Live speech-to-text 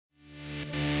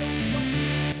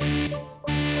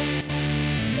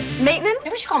Maintenance?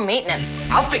 Maybe we should call maintenance.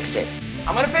 I'll fix it.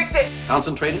 I'm gonna fix it.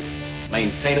 Concentrate it.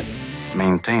 Maintain it.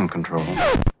 Maintain control.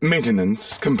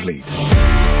 Maintenance complete.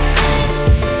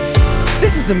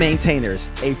 This is The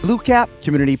Maintainers, a Blue Cap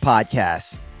community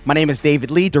podcast. My name is David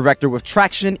Lee, director with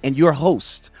Traction, and your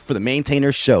host for The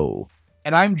Maintainers Show.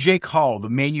 And I'm Jake Hall,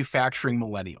 the manufacturing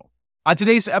millennial. On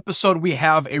today's episode, we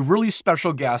have a really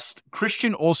special guest,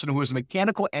 Christian Olson, who is a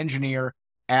mechanical engineer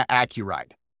at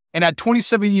Accuride. And at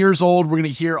 27 years old, we're going to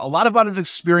hear a lot about his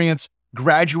experience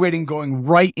graduating, going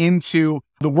right into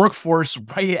the workforce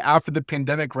right after the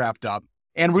pandemic wrapped up.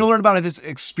 And we're going to learn about his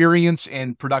experience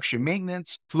in production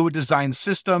maintenance, fluid design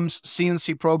systems,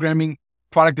 CNC programming,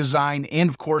 product design, and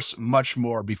of course, much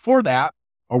more. Before that,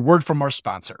 a word from our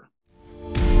sponsor.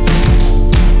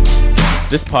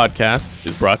 This podcast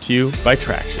is brought to you by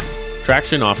Traction.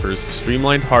 Traction offers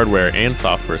streamlined hardware and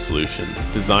software solutions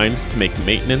designed to make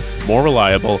maintenance more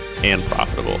reliable and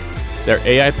profitable. Their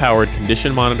AI-powered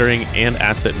condition monitoring and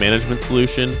asset management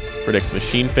solution predicts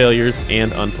machine failures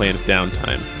and unplanned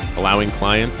downtime, allowing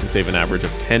clients to save an average of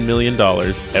 $10 million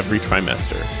every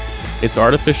trimester. It's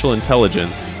artificial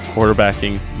intelligence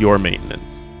quarterbacking your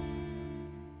maintenance.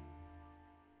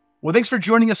 Well, thanks for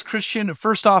joining us, Christian.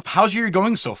 First off, how's your year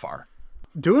going so far?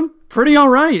 Doing pretty all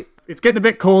right. It's getting a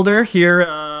bit colder here.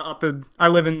 I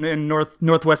live in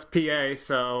northwest PA,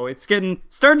 so it's starting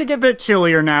to get a bit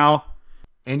chillier now.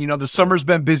 And you know the summer's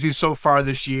been busy so far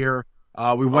this year.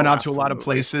 We went out to a lot of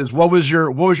places. What was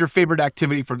your favorite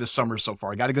activity for this summer so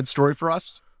far? Got a good story for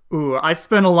us? Ooh, I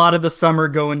spent a lot of the summer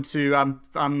going to.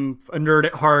 I'm a nerd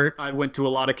at heart. I went to a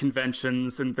lot of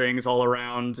conventions and things all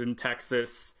around in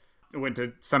Texas. I went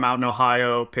to some out in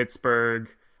Ohio, Pittsburgh,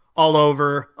 all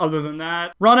over. Other than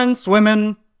that, running,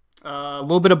 swimming, a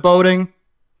little bit of boating.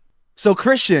 So,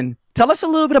 Christian, tell us a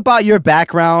little bit about your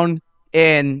background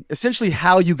and essentially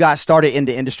how you got started in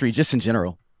the industry, just in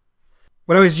general.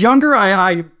 When I was younger,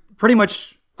 I pretty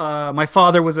much, my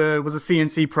father was a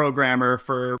CNC programmer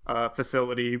for a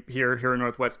facility here in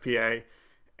Northwest PA.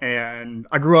 And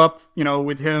I grew up,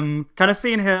 with him, kind of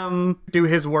seeing him do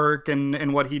his work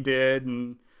and what he did.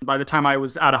 And by the time I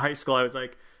was out of high school, I was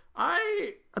like,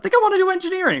 I think I want to do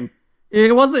engineering. It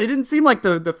didn't seem like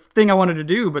the thing I wanted to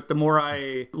do, but the more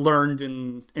I learned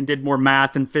and did more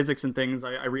math and physics and things,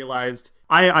 I realized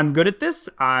I'm good at this.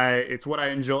 It's what I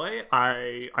enjoy.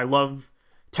 I love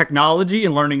technology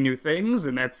and learning new things,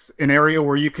 and that's an area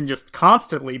where you can just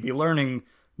constantly be learning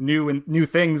new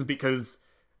things because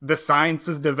the science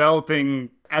is developing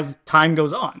as time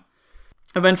goes on.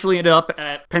 Eventually ended up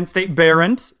at Penn State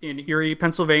Behrend in Erie,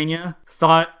 Pennsylvania.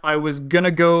 Thought I was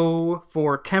gonna go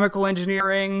for chemical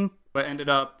engineering, but ended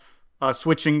up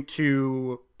switching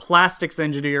to plastics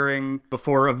engineering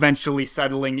before eventually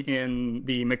settling in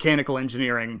the mechanical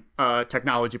engineering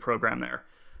technology program there,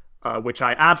 which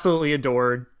I absolutely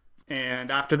adored.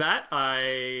 And after that,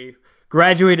 I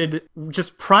graduated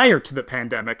just prior to the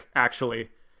pandemic, actually.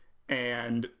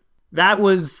 And that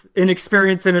was an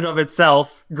experience in and of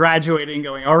itself, graduating,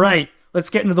 going, all right, let's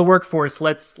get into the workforce.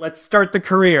 Let's start the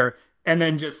career. And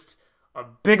then just a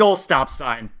big old stop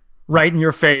sign right in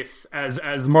your face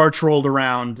as March rolled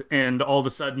around, and all of a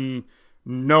sudden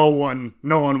no one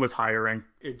was hiring.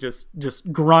 It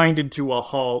just grinded to a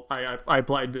halt. I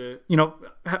applied to,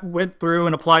 went through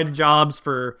and applied to jobs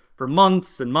for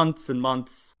months and months and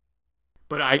months.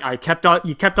 But I kept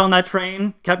on that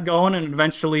train, kept going, and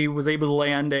eventually was able to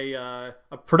land a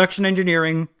production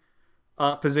engineering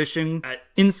position at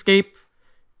Inkscape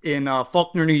in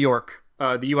Faulkner, New York,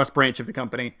 the U.S. branch of the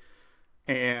company,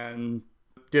 and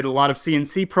did a lot of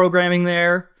CNC programming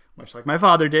there, much like my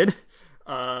father did,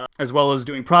 as well as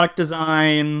doing product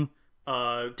design,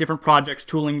 different projects,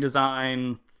 tooling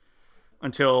design,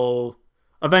 until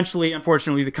eventually,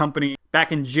 unfortunately, the company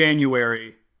back in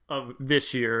January of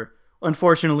this year,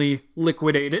 unfortunately,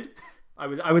 liquidated.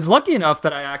 I was lucky enough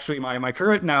that I actually my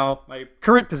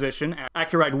current position at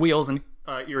Accuride Wheels in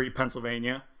Erie,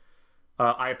 Pennsylvania,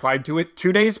 I applied to it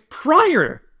 2 days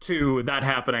prior to that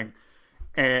happening,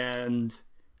 and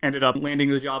ended up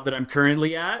landing the job that I'm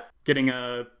currently at, getting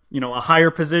a higher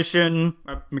position,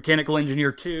 a mechanical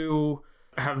engineer 2.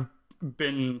 Have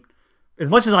been, as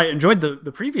much as I enjoyed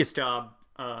the previous job,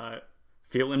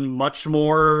 feeling much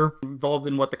more involved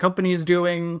in what the company is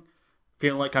doing,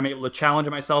 feeling like I'm able to challenge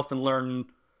myself and learn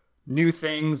new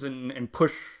things and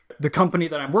push the company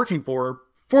that I'm working for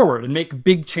forward and make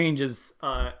big changes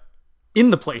in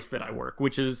the place that I work,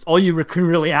 which is all you can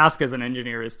really ask as an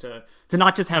engineer, is to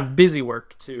not just have busy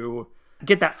work, to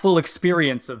get that full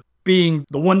experience of being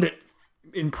the one that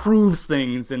improves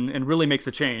things and really makes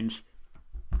a change.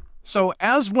 So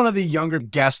as one of the younger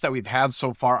guests that we've had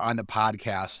so far on the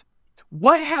podcast,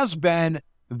 What has been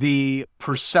the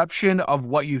perception of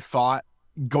what you thought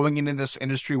going into this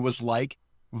industry was like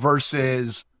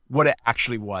versus what it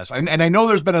actually was? And I know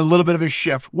there's been a little bit of a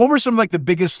shift. What were some like the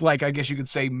biggest, like, I guess you could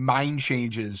say, mind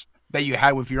changes that you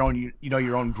had with your own,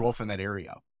 your own growth in that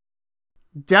area?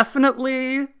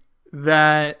 Definitely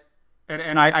that,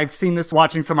 and I've seen this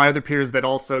watching some of my other peers that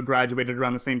also graduated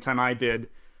around the same time I did.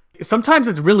 Sometimes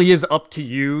it really is up to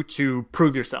you to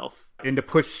prove yourself and to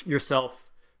push yourself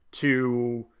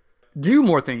to do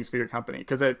more things for your company.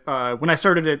 Because when I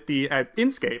started at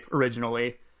Inkscape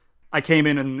originally, I came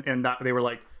in and they were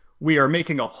like, we are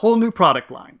making a whole new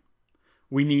product line.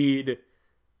 We need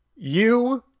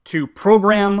you to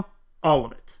program all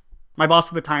of it. My boss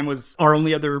at the time was our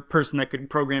only other person that could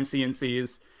program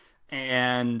CNCs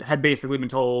and had basically been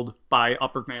told by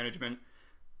upper management,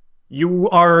 you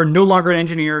are no longer an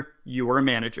engineer, you are a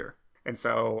manager. And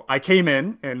so I came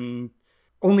in, and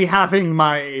only having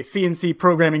my CNC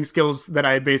programming skills that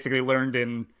I had basically learned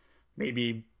in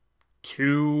maybe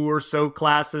 2 or so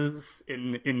classes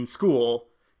in school,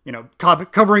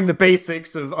 covering the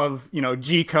basics of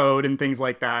G code and things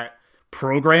like that,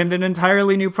 programmed an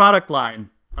entirely new product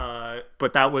line.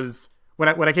 But that was when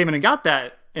I came in and got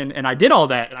that, and I did all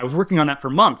that, and I was working on that for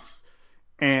months.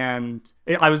 And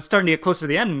I was starting to get closer to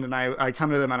the end, and I come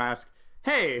to them and I ask,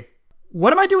 hey,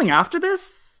 what am I doing after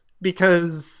this?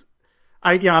 Because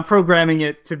I'm programming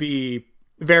it to be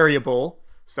variable.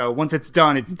 So once it's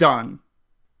done, it's done.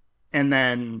 And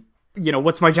then,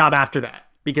 what's my job after that?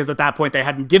 Because at that point, they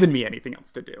hadn't given me anything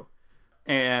else to do.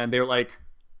 And they were like,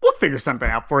 we'll figure something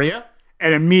out for you.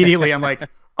 And immediately I'm like,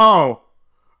 oh,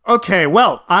 okay,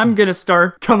 well, I'm going to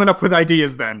start coming up with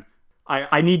ideas then.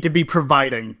 I need to be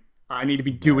providing. I need to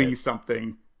be doing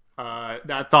something.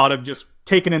 That thought of just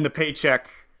taking in the paycheck,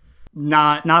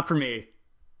 not for me.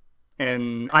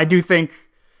 And I do think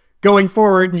going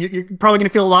forward, you're probably going to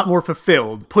feel a lot more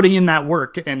fulfilled putting in that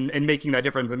work and making that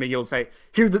difference and being able to say,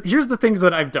 here's the things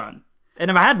that I've done. And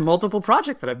I've had multiple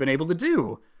projects that I've been able to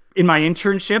do in my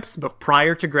internships, but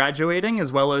prior to graduating,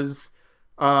 as well as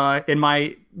in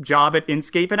my job at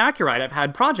Inkscape and Accuride. I've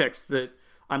had projects that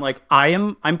I'm like,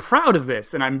 I'm proud of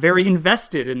this, and I'm very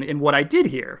invested in what I did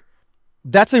here.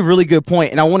 That's a really good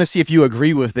point, and I want to see if you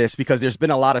agree with this, because there's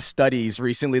been a lot of studies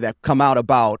recently that come out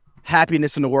about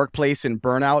happiness in the workplace and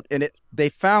burnout, and they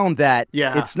found that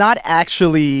it's not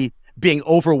actually being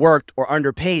overworked or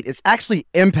underpaid. It's actually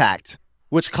impact,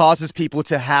 which causes people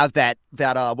to have that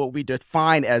what we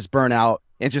define as burnout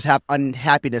and just have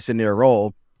unhappiness in their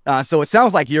role. So it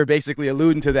sounds like you're basically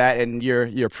alluding to that, and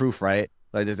you're proof, right?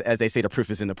 As they say, the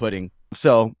proof is in the pudding.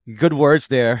 So good words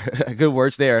there. Good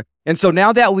words there. And so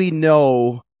now that we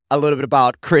know a little bit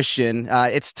about Christian,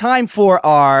 it's time for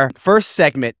our first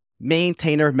segment,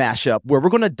 Maintainer Mashup, where we're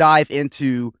going to dive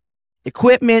into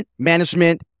equipment,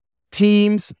 management,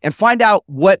 teams, and find out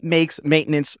what makes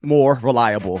maintenance more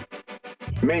reliable.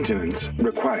 Maintenance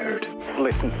required.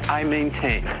 Listen, I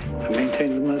maintain. I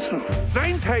maintain them myself.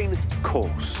 Maintain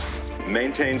course.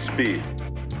 Maintain speed.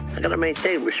 I gotta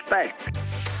maintain respect.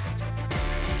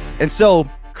 And so,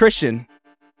 Christian,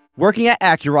 working at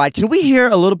Accuride, can we hear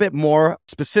a little bit more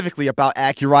specifically about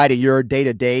Accuride and your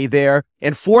day-to-day there?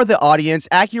 And for the audience,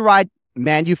 Accuride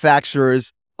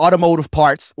manufactures automotive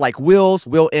parts like wheels,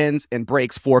 wheel ends, and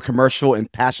brakes for commercial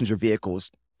and passenger vehicles.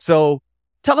 So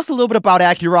tell us a little bit about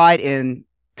Accuride and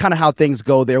kind of how things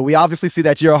go there. We obviously see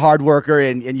that you're a hard worker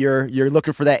and you're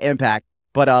looking for that impact,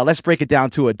 but let's break it down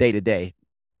to a day-to-day.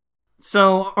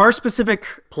 So our specific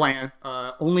plant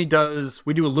we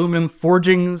do aluminum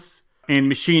forgings and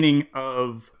machining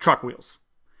of truck wheels.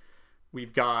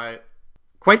 We've got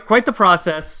quite the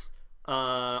process.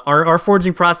 Our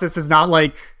forging process is not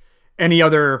like any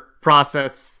other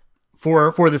process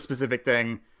for this specific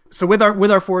thing. So with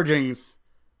our forgings,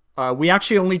 we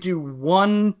actually only do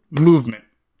one movement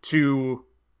to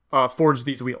forge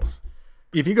these wheels.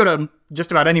 If you go to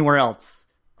just about anywhere else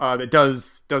that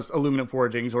does aluminum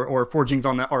forgings or forgings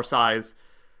on our size,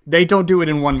 they don't do it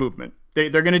in one movement. They're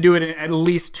going to do it in at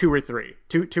least two or three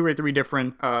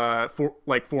different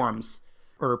forms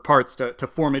or parts to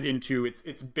form it into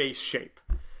its base shape.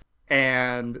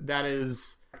 And that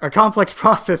is a complex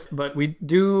process, but we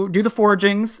do the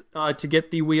forgings to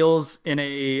get the wheels in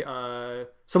a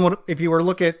somewhat, if you were to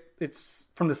look at it's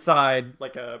from the side,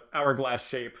 like a hourglass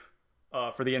shape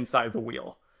for the inside of the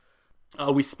wheel.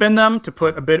 We spin them to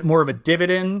put a bit more of a divot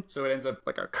in, so it ends up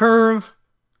like a curve.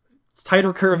 It's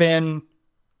tighter curve in,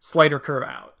 slighter curve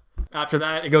out. After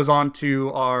that, it goes on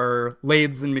to our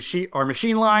lathes and our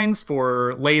machine lines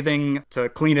for lathing to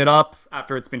clean it up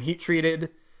after it's been heat treated,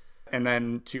 and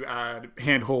then to add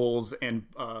hand holes and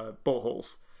bolt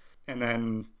holes. And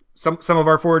then Some of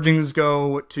our forgings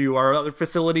go to our other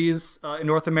facilities in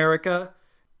North America.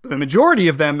 The majority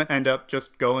of them end up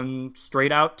just going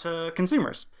straight out to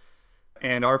consumers.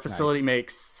 And our facility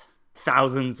makes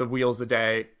thousands of wheels a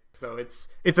day. So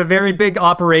it's a very big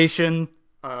operation,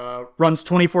 runs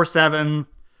 24/7.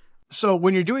 So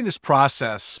when you're doing this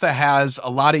process that has a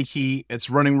lot of heat, it's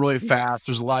running really fast.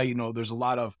 There's a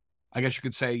lot of, I guess you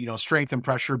could say, strength and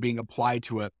pressure being applied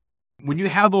to it. When you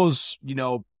have those,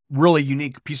 really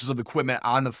unique pieces of equipment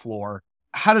on the floor,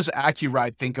 how does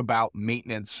Accuride think about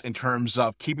maintenance in terms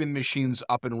of keeping the machines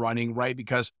up and running, right?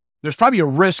 Because there's probably a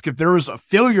risk if there is a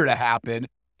failure to happen,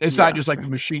 it's not just like the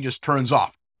machine just turns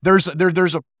off. There's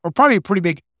probably a pretty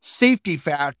big safety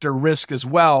factor risk as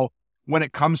well when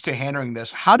it comes to handling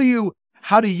this. How do you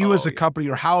as a company,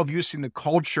 or how have you seen the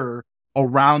culture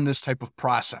around this type of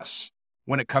process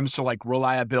when it comes to like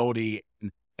reliability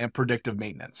and predictive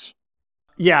maintenance?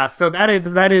 Yeah, so that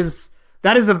is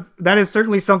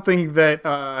certainly something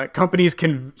that companies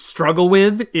can struggle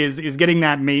with is getting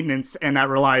that maintenance and that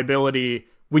reliability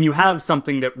when you have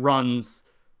something that runs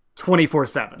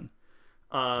 24/7.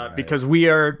 Because we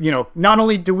are, not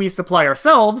only do we supply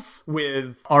ourselves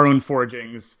with our own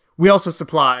forgings, we also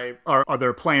supply our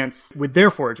other plants with their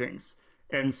forgings.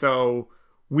 And so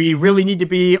we really need to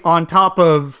be on top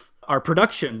of our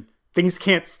production. Things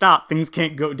can't stop. Things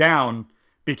can't go down,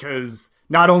 because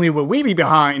not only will we be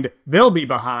behind, they'll be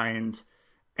behind,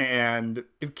 and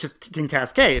it just can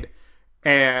cascade.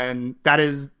 And that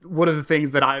is one of the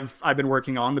things that I've been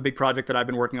working on, the big project that I've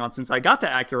been working on since I got to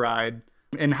Accuride,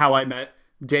 and how I met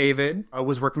David. I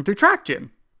was working through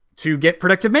TrackGym to get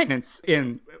predictive maintenance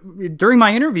in. During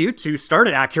my interview to start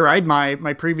at Accuride,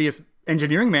 my previous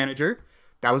engineering manager,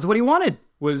 that was what he wanted,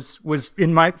 was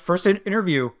in my first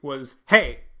interview was,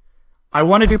 hey, I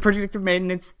want to do predictive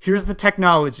maintenance. Here's the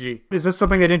technology. Is this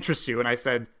something that interests you? And I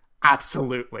said,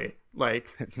 absolutely. Like,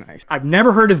 nice. I've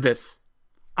never heard of this.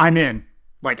 I'm in.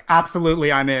 Like,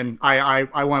 absolutely, I'm in. I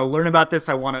want to learn about this.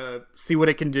 I want to see what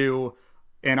it can do.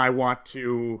 And I want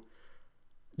to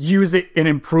use it and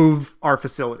improve our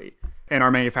facility and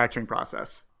our manufacturing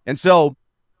process. And so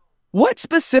what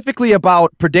specifically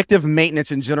about predictive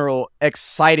maintenance in general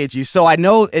excited you? So I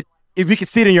know if we could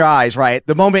see it in your eyes, right?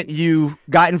 The moment you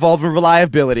got involved in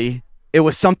reliability, it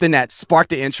was something that sparked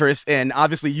the interest. And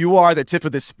obviously you are the tip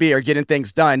of the spear, getting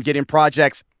things done, getting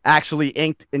projects actually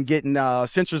inked and getting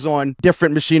sensors on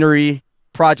different machinery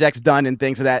projects done and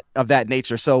things of that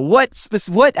nature. So what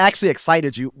actually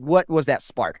excited you? What was that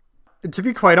spark? To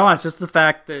be quite honest, just the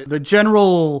fact that the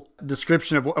general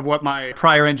description of what my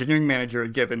prior engineering manager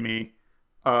had given me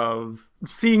of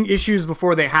seeing issues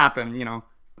before they happen,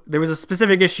 there was a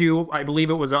specific issue, I believe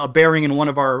it was a bearing in one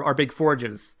of our big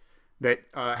forges that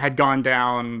had gone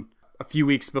down a few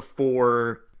weeks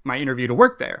before my interview to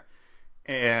work there.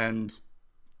 And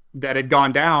that had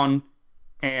gone down,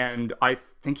 and I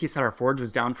think he said our forge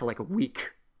was down for like a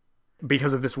week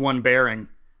because of this one bearing,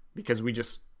 because we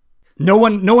just... No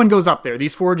one goes up there.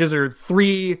 These forges are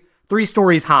three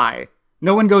stories high.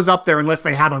 No one goes up there unless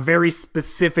they have a very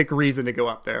specific reason to go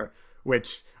up there,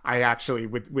 which I actually,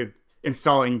 with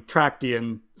installing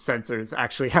TrackGym sensors,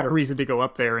 actually had a reason to go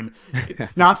up there, and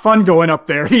it's not fun going up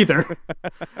there either.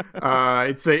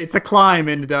 It's a climb,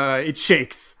 and it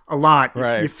shakes a lot.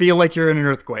 Right. You feel like you're in an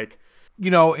earthquake.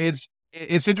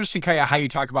 It's interesting kind of how you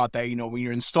talk about that. When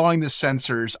you're installing the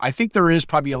sensors, I think there is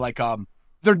probably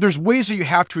there's ways that you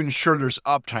have to ensure there's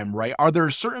uptime, right? Are there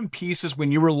certain pieces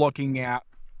when you were looking at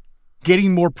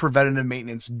getting more preventative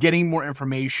maintenance, getting more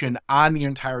information on the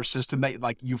entire system that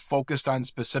like you focused on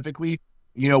specifically?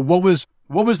 What was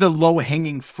the low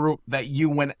hanging fruit that you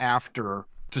went after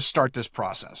to start this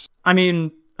process? I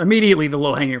mean, immediately the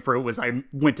low hanging fruit was I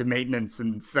went to maintenance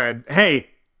and said, hey,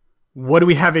 what do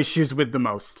we have issues with the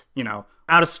most? Out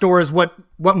of stores, what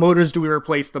motors do we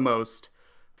replace the most?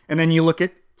 And then you look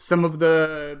at some of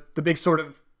the big sort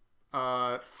of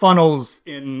funnels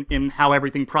in how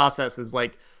everything processes,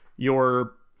 like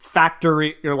your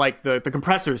factory, or like the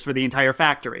compressors for the entire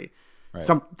factory. Right.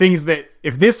 Some things that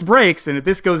if this breaks and if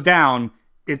this goes down,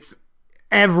 it's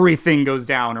everything goes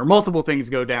down, or multiple things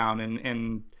go down,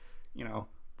 and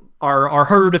are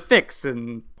harder to fix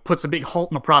and puts a big halt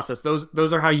in the process.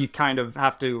 Those are how you kind of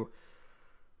have to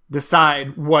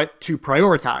decide what to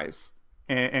prioritize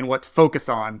and what to focus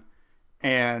on.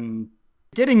 And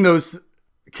getting those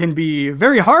can be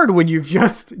very hard when you've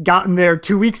just gotten there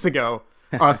 2 weeks ago,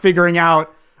 figuring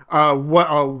out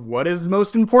what is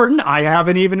most important. I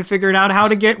haven't even figured out how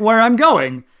to get where I'm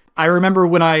going. I remember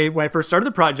when I first started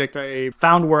the project, I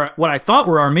found what I thought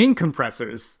were our main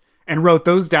compressors and wrote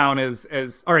those down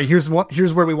as all right. Here's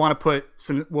where we want to put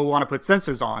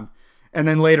sensors on, And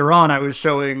then later on, I was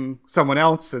showing someone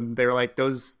else, and they were like,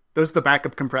 those are the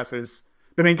backup compressors.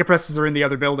 The main compressors are in the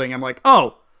other building. I'm like,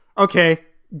 oh, okay,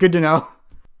 good to know.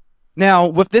 Now,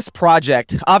 with this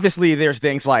project, obviously there's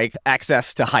things like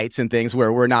access to heights and things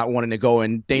where we're not wanting to go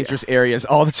in dangerous areas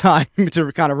all the time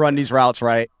to kind of run these routes,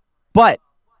 right? But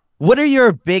what are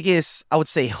your biggest, I would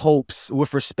say, hopes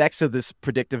with respect to this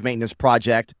predictive maintenance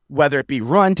project, whether it be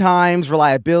run times,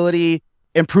 reliability,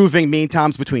 improving mean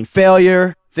times between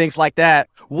failure, things like that?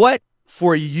 What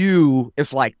for you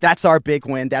is like, that's our big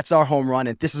win, that's our home run,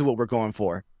 and this is what we're going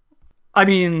for? I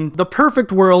mean, the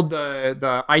perfect world,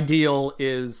 the ideal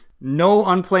is no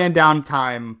unplanned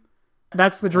downtime.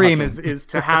 That's the dream. Awesome. is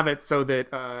to have it so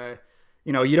that,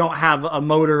 you don't have a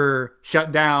motor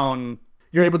shut down.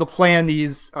 You're able to plan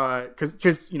these,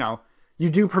 because you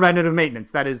do preventative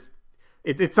maintenance. That is,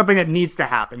 it's something that needs to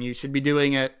happen. You should be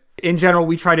doing it. In general,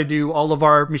 we try to do all of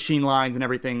our machine lines and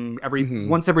everything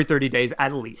once every 30 days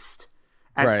at least.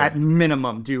 At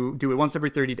minimum, do it once every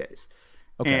 30 days.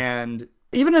 Okay. And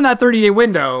even in that 30-day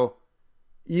window,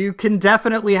 you can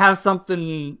definitely have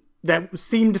something that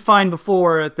seemed fine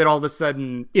before that all of a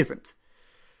sudden isn't.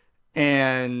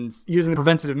 And using the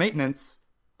preventative maintenance,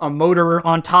 a motor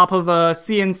on top of a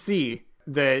CNC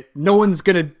that no one's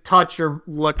going to touch or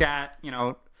look at,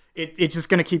 it's just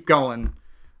going to keep going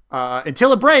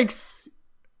until it breaks.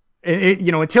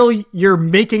 Until you're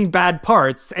making bad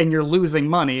parts and you're losing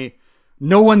money,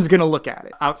 no one's going to look at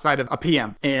it outside of a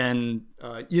PM. And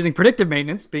using predictive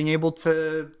maintenance, being able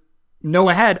to know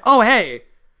ahead, oh, hey,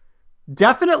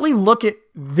 definitely look at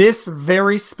this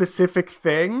very specific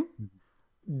thing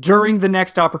during the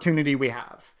next opportunity we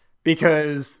have.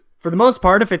 Because for the most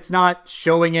part, if it's not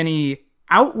showing any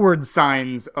outward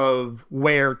signs of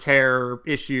wear, tear,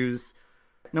 issues,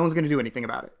 no one's going to do anything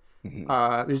about it.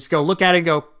 Mm-hmm. They just go look at it and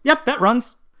go, yep, that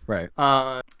runs. Right.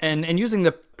 And using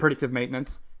the predictive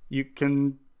maintenance, you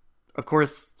can, of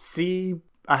course, see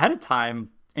ahead of time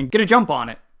and get a jump on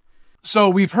it. So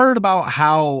we've heard about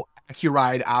how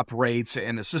Accuride operates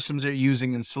and the systems they're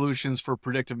using and solutions for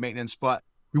predictive maintenance, but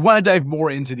we want to dive more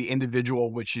into the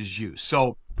individual, which is you.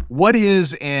 So what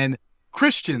is in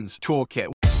Christian's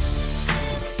toolkit?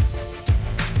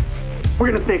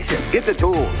 We're going to fix it. Get the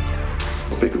tool.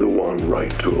 Pick the one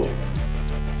right tool.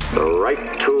 The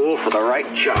right tool for the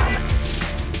right job.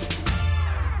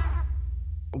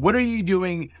 What are you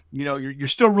doing? You're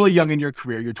still really young in your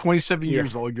career. You're 27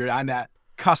 years old. You're on that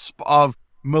cusp of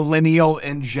millennial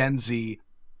and Gen Z.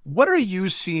 What are you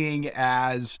seeing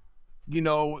as,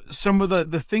 some of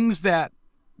the things that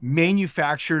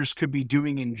manufacturers could be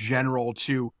doing in general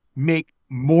to make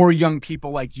more young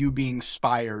people like you be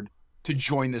inspired to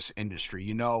join this industry?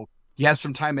 You had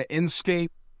some time at Inkscape.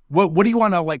 What do you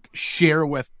want to share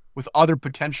with other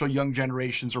potential young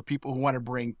generations or people who want to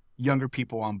bring younger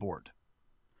people on board?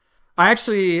 I've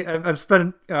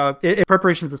spent, in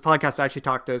preparation for this podcast, I actually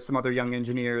talked to some other young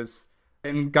engineers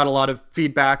and got a lot of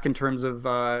feedback in terms of,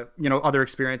 other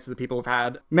experiences that people have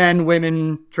had. Men,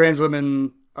 women, trans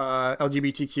women,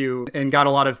 LGBTQ, and got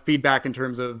a lot of feedback in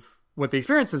terms of what the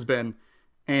experience has been.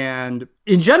 And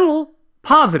in general,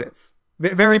 positive,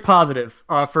 very positive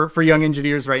for young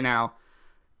engineers right now.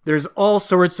 There's all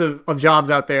sorts of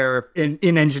jobs out there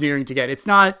in engineering to get. It's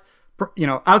not,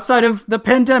 outside of the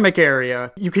pandemic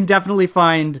area, you can definitely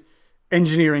find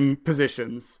engineering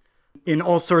positions in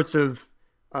all sorts of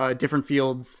different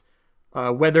fields,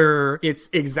 whether it's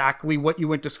exactly what you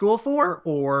went to school for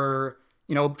or,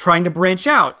 trying to branch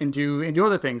out and do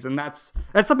other things. And that's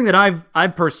something that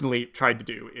I've personally tried to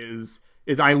do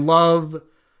is I love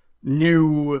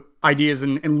new ideas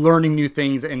and learning new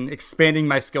things and expanding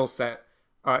my skill set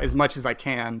as much as I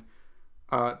can.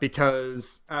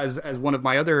 Because as one of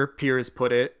my other peers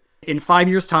put it, in 5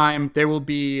 years' time, there will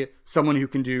be someone who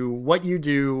can do what you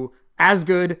do as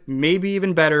good, maybe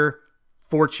even better,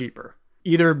 for cheaper.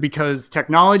 Either because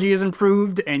technology has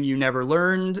improved and you never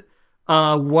learned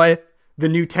what the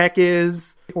new tech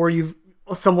is, or you've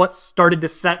somewhat started to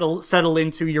settle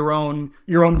into your own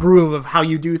groove of how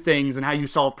you do things and how you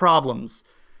solve problems.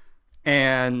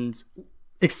 And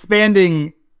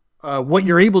expanding what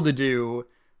you're able to do,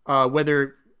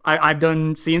 whether I've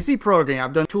done CNC programming,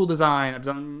 I've done tool design, I've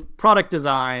done product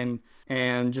design,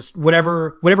 and just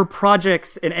whatever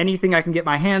projects and anything I can get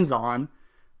my hands on,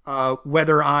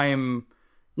 whether I'm,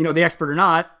 the expert or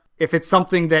not, if it's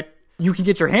something that you can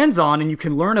get your hands on and you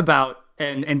can learn about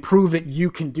and prove that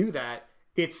you can do that,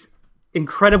 it's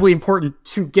incredibly important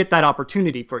to get that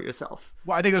opportunity for yourself.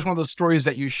 Well, I think it was one of those stories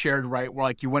that you shared, right?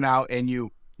 Where you went out and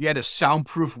you had to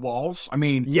soundproof walls. I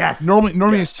mean, yes. Normally,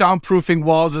 soundproofing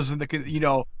walls isn't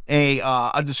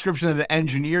a description that the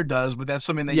engineer does, but that's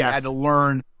something that you had to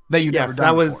learn that you never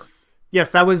done before.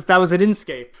 Yes, that was at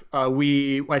Inkscape.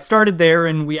 I started there,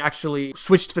 and we actually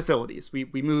switched facilities.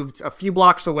 We moved a few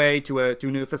blocks away to a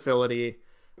new facility.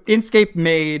 Inkscape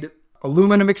made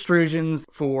aluminum extrusions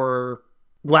for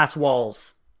glass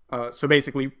walls. So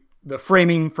basically, the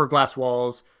framing for glass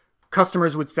walls.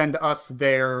 Customers would send us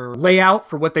their layout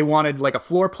for what they wanted, like a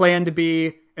floor plan to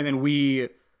be, and then we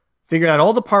figured out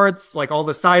all the parts, like all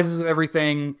the sizes of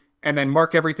everything, and then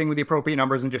mark everything with the appropriate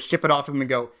numbers and just ship it off to them and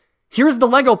go, here's the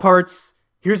Lego parts,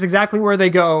 here's exactly where they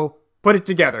go, put it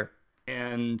together.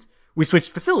 And we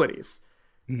switched facilities.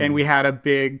 Mm-hmm. And we had a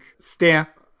big stamp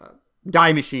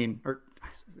die machine, or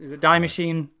is it die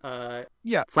machine? Flat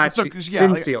steel,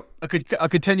 thin steel. A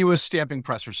continuous stamping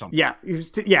press or something.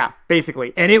 Yeah,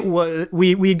 basically. And it was,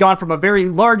 we'd gone from a very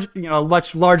large,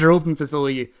 much larger open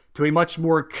facility to a much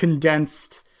more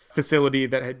condensed facility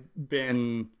that had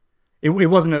been, it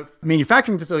wasn't a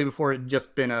manufacturing facility before, it had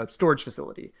just been a storage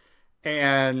facility.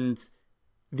 And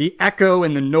the echo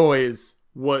and the noise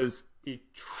was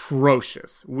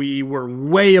atrocious. We were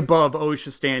way above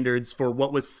OSHA standards for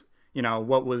what was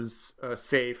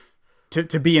safe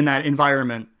to be in that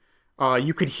environment.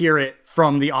 You could hear it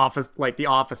from the office, like the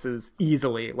offices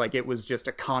easily. Like it was just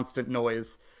a constant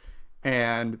noise.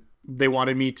 And they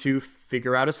wanted me to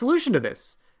figure out a solution to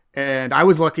this. And I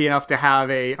was lucky enough to have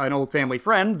an old family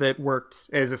friend that worked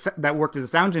as a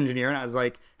sound engineer. And I was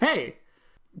like, hey,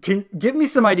 give me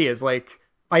some ideas. Like,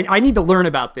 I need to learn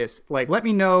about this. Like, let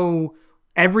me know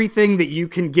everything that you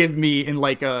can give me in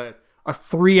like a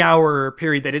 3-hour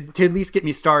period to at least get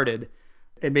me started.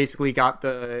 And basically got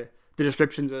the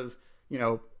descriptions of,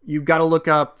 you've got to look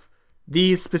up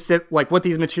these specific, like what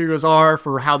these materials are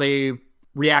for how they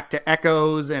react to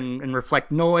echoes and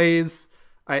reflect noise.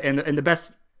 And the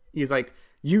best, he's like,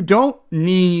 you don't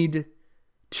need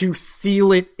to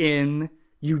seal it in.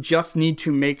 You just need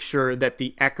to make sure that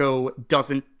the echo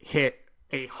doesn't hit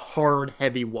a hard,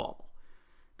 heavy wall.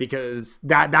 Because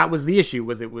that was the issue,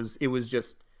 was it was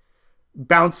just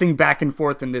bouncing back and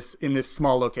forth in this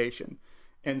small location.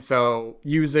 And so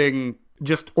using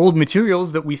just old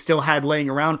materials that we still had laying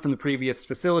around from the previous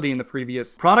facility and the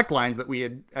previous product lines that we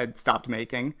had stopped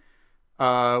making,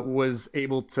 was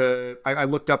able to, I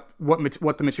looked up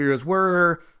what the materials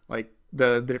were, like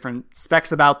the different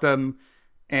specs about them,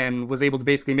 and was able to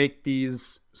basically make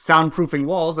these soundproofing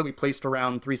walls that we placed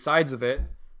around 3 sides of it,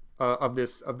 of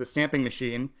the stamping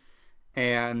machine,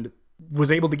 and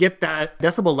was able to get that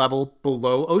decibel level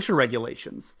below OSHA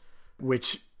regulations,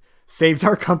 which saved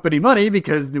our company money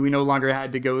because we no longer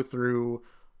had to go through,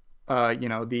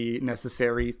 the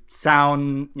necessary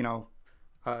sound,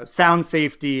 sound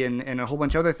safety and a whole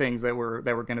bunch of other things that were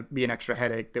going to be an extra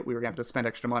headache that we were going to have to spend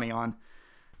extra money on.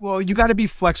 Well, you got to be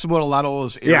flexible in a lot of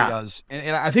those areas. Yeah.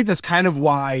 And I think that's kind of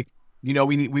why, we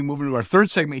move into our third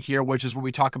segment here, which is where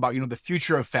we talk about, the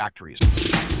future of factories.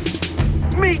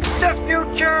 Meet the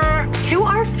future! To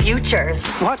our futures.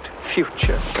 What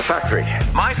future? The factory.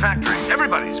 My factory.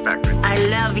 Everybody's factory. I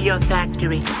love your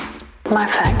factory. My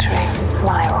factory.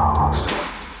 My rules.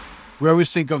 We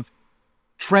always think of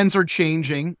trends are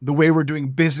changing, the way we're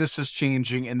doing business is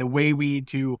changing, and the way we need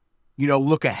to,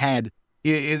 look ahead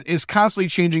is constantly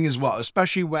changing as well,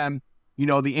 especially when,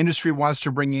 the industry wants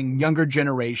to bring in younger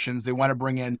generations. They want to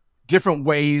bring in different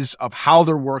ways of how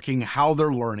they're working, how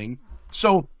they're learning.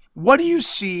 So what do you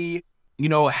see,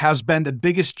 has been the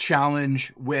biggest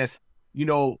challenge with,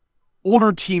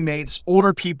 older teammates,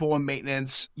 older people in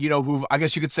maintenance, who I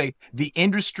guess you could say the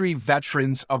industry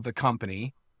veterans of the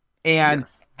company, and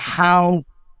how,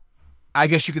 I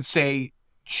guess you could say,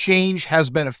 change has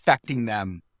been affecting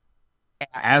them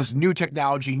as new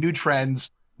technology, new trends,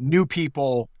 new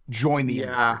people join the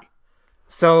industry.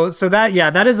 So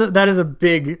that is a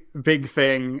big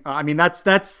thing. I mean, that's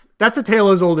a tale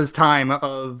as old as time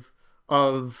of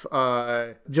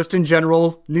just in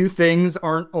general, new things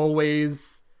aren't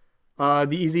always the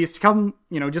easiest to come.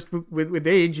 Just with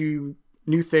age,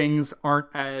 new things aren't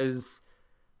as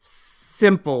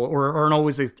simple or aren't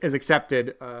always as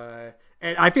accepted.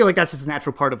 And I feel like that's just a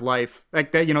natural part of life.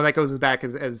 Like that, that goes back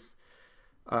as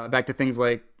back to things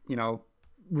like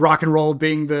rock and roll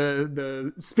being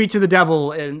the speech of the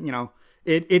devil, and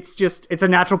it's a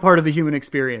natural part of the human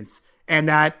experience, and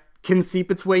that can seep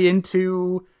its way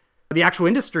into the actual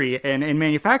industry and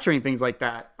manufacturing, things like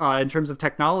that, in terms of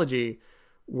technology,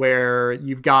 where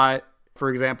you've got, for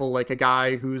example, like a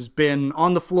guy who's been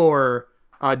on the floor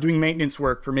doing maintenance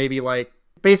work for maybe like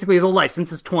basically his whole life, since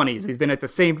his 20s. He's been at the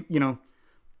same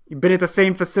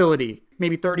facility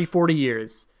maybe 30-40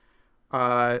 years,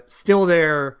 still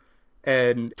there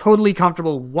and totally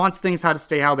comfortable, wants things how to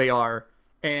stay how they are.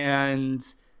 And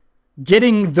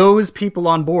getting those people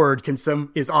on board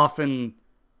is often,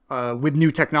 with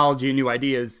new technology and new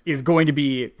ideas, is going to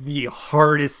be the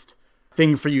hardest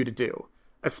thing for you to do,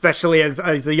 especially as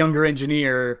a younger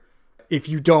engineer, if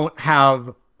you don't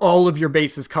have all of your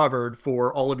bases covered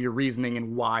for all of your reasoning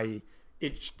and why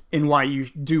you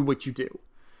do what you do.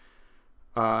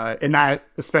 And that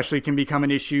especially can become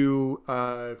an issue,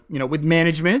 with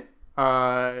management,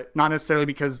 not necessarily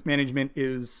because management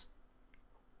is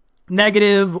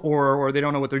negative or they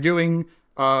don't know what they're doing,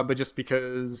 but just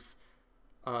because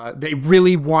they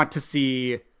really want to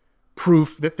see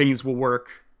proof that things will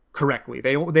work correctly.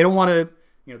 They don't want to,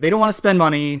 they don't want to spend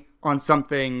money on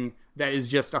something that is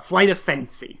just a flight of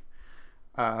fancy,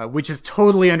 which is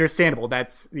totally understandable.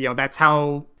 That's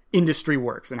how industry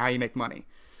works and how you make money.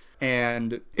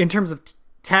 And in terms of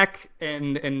tech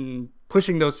and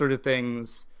pushing those sort of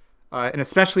things, and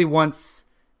especially once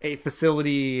a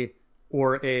facility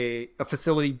or a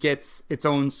facility gets its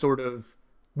own sort of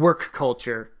work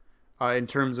culture, in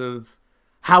terms of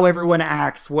how everyone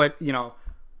acts, what,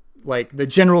 like the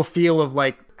general feel of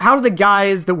like, how do the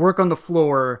guys that work on the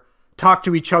floor talk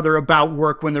to each other about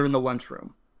work when they're in the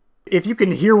lunchroom? If you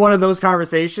can hear one of those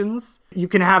conversations, you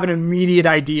can have an immediate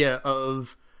idea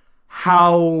of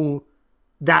how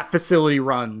that facility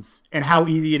runs and how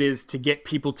easy it is to get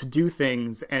people to do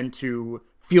things and to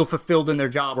feel fulfilled in their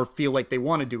job or feel like they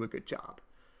want to do a good job.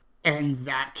 And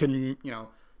that can,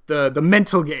 the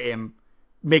mental game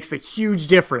makes a huge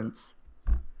difference.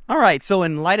 All right. So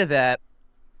in light of that,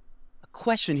 a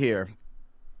question here.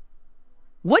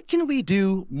 What can we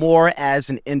do more as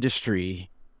an industry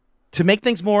to make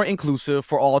things more inclusive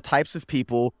for all types of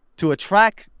people, to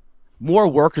attract more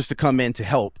workers to come in to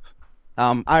help?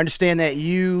 I understand that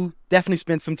you definitely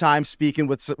spent some time speaking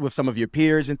with some of your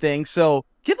peers and things. So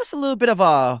give us a little bit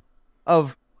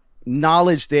of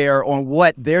knowledge there on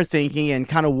what they're thinking and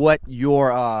kind of what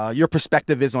your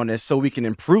perspective is on this, so we can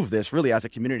improve this really as a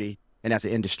community and as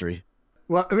an industry.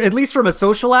 Well, at least from a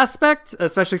social aspect,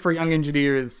 especially for young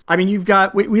engineers. I mean,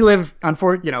 we live,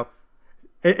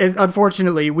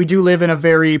 unfortunately, we do live in a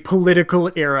very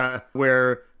political era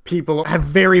where people have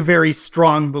very, very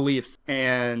strong beliefs.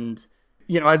 And,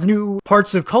 as new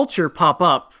parts of culture pop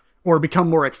up or become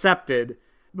more accepted,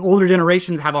 older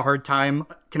generations can have a hard time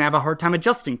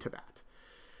adjusting to that.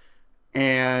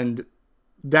 And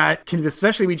that can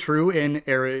especially be true in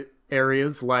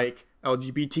areas like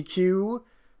LGBTQ,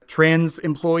 trans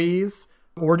employees,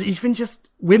 or even just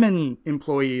women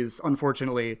employees,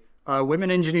 unfortunately. Women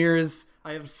engineers,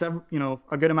 I have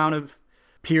a good amount of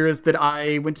peers that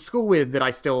I went to school with that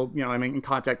I still, I'm in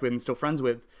contact with and still friends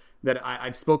with, that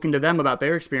I've spoken to them about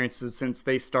their experiences since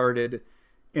they started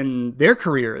in their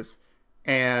careers.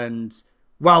 And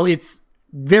while it's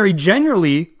very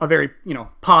generally a very,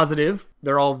 positive,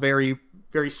 they're all very,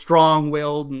 very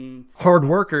strong-willed and hard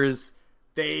workers,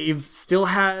 they've still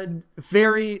had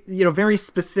very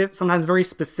specific, sometimes very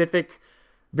specific,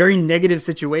 very negative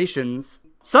situations,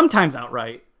 sometimes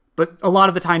outright, but a lot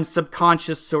of the time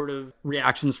subconscious sort of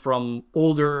reactions from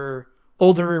older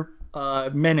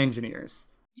men engineers.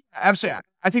 Absolutely.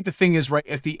 I think the thing is, right,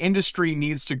 if the industry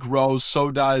needs to grow,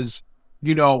 so does,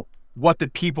 what the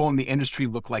people in the industry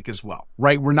look like as well,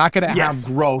 right? We're not going to have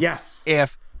growth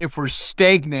if we're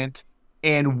stagnant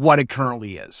in what it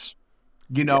currently is,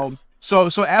 Yes. So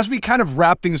as we kind of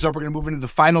wrap things up, we're going to move into the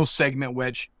final segment,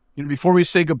 which, before we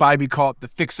say goodbye, we call it the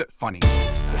Fix It Funnies.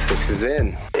 The fix is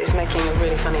in. It's making a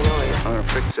really funny noise. I'm going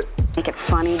to fix it. Make it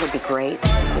funny would be great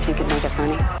if you could make it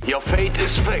funny. Your fate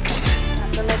is fixed.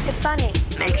 That's what makes it funny.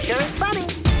 Make sure it's funny.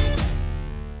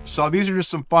 So these are just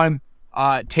some fun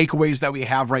takeaways that we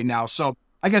have right now. So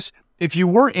I guess if you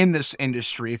were in this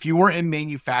industry, if you were in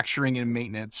manufacturing and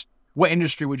maintenance, what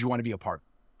industry would you want to be a part of?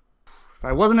 If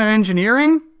I wasn't in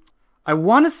engineering, I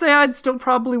want to say I'd still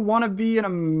probably want to be in a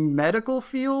medical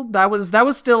field. That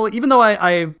was still, even though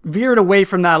I veered away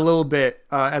from that a little bit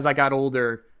as I got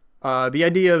older, the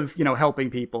idea of, helping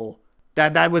people,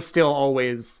 that was still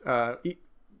always,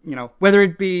 whether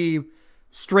it be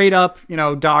straight up,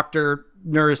 doctor,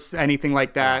 nurse, anything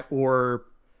like that, or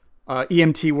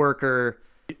EMT worker,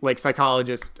 like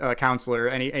psychologist, counselor,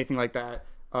 anything like that,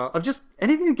 of just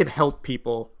anything that could help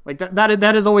people. Like that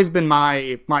has always been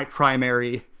my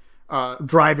primary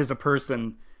drive as a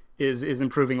person, is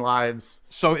improving lives.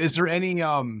 So is there any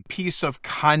piece of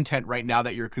content right now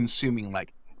that you're consuming,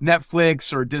 like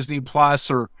Netflix or Disney Plus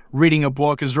or reading a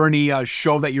book? Is there any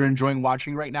show that you're enjoying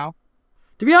watching right now?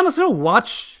 To be honest, I don't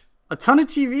watch a ton of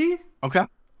TV. Okay.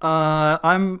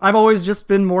 I've always just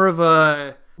been more of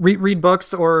a read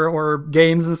books or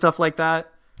games and stuff like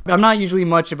that. I'm not usually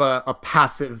much of a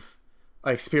passive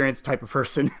experienced type of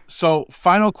person. So,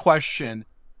 final question.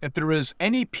 If there is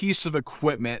any piece of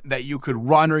equipment that you could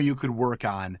run or you could work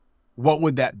on, what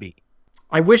would that be?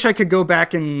 I wish I could go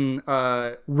back and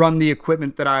run the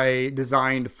equipment that I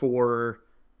designed for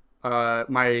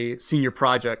my senior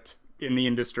project in the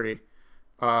industry.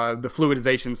 The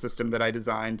fluidization system that I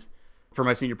designed for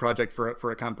my senior project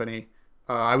for a company.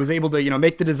 I was able to,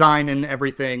 make the design and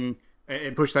everything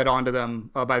and push that onto them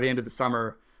by the end of the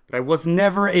summer. But I was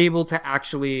never able to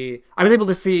actually... I was able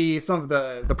to see some of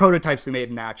the prototypes we made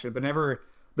in action, but never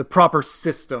the proper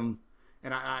system.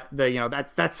 And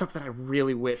that's something I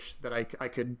really wish that I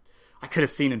could have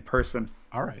seen in person.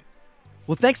 All right.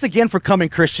 Well, thanks again for coming,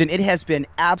 Christian. It has been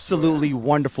absolutely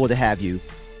wonderful to have you.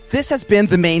 This has been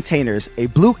The Maintainers, a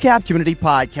Blue Cap community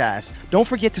podcast. Don't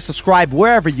forget to subscribe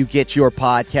wherever you get your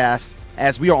podcasts,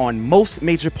 as we are on most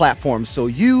major platforms, so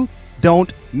you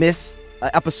don't miss an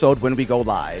episode when we go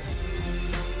live.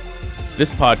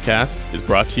 This podcast is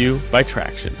brought to you by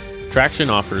Traction. Traction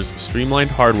offers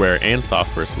streamlined hardware and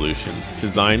software solutions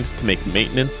designed to make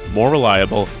maintenance more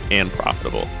reliable and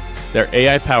profitable. Their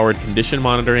AI-powered condition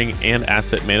monitoring and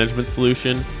asset management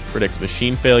solution predicts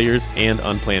machine failures and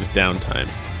unplanned downtime,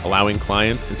 allowing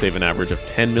clients to save an average of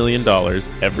 $10 million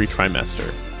every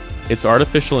trimester. It's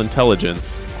artificial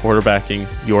intelligence quarterbacking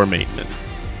your maintenance.